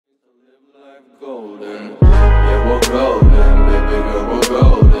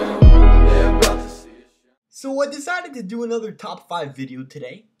decided to do another top 5 video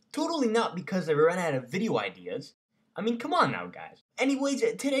today. Totally not because I ran out of video ideas. I mean, come on now, guys. Anyways,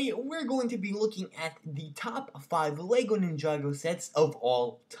 today we're going to be looking at the top 5 LEGO Ninjago sets of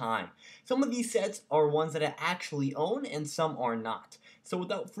all time. Some of these sets are ones that I actually own, and some are not. So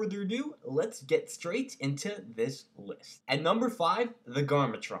without further ado, let's get straight into this list. At number 5, the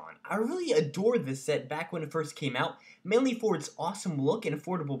Garmatron. I really adored this set back when it first came out, mainly for its awesome look and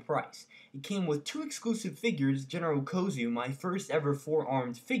affordable price. It came with 2 exclusive figures, General Kozu, my first ever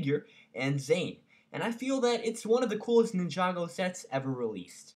 4-armed figure, and Zane. And I feel that it's one of the coolest Ninjago sets ever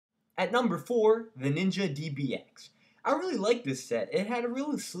released. At number 4, the Ninja DBX. I really liked this set. It had a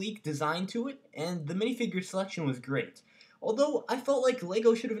really sleek design to it, and the minifigure selection was great. Although I felt like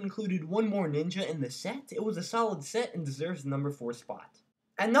LEGO should have included one more ninja in the set, it was a solid set and deserves the number 4 spot.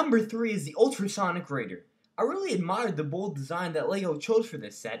 At number 3 is the Ultrasonic Raider. I really admired the bold design that LEGO chose for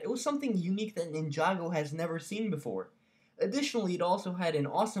this set. It was something unique that Ninjago has never seen before. Additionally, it also had an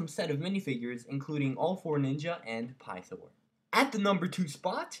awesome set of minifigures, including all 4 ninja and Pythor. At the number 2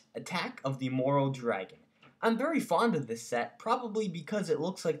 spot, Attack of the Moral Dragon. I'm very fond of this set, probably because it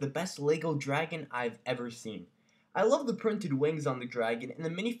looks like the best LEGO dragon I've ever seen. I love the printed wings on the dragon, and the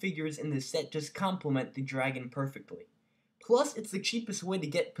minifigures in this set just complement the dragon perfectly. Plus, it's the cheapest way to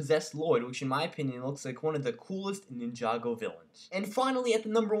get Possessed Lloyd, which in my opinion looks like one of the coolest Ninjago villains. And finally, at the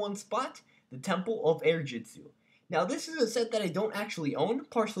number 1 spot, the Temple of Air Jitsu. Now, this is a set that I don't actually own,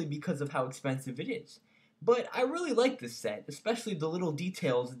 partially because of how expensive it is. But I really like this set, especially the little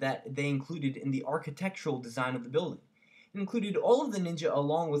details that they included in the architectural design of the building. It included all of the ninja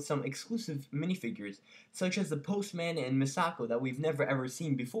along with some exclusive minifigures, such as the Postman and Misako that we've never ever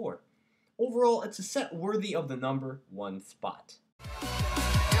seen before. Overall, it's a set worthy of the number 1 spot.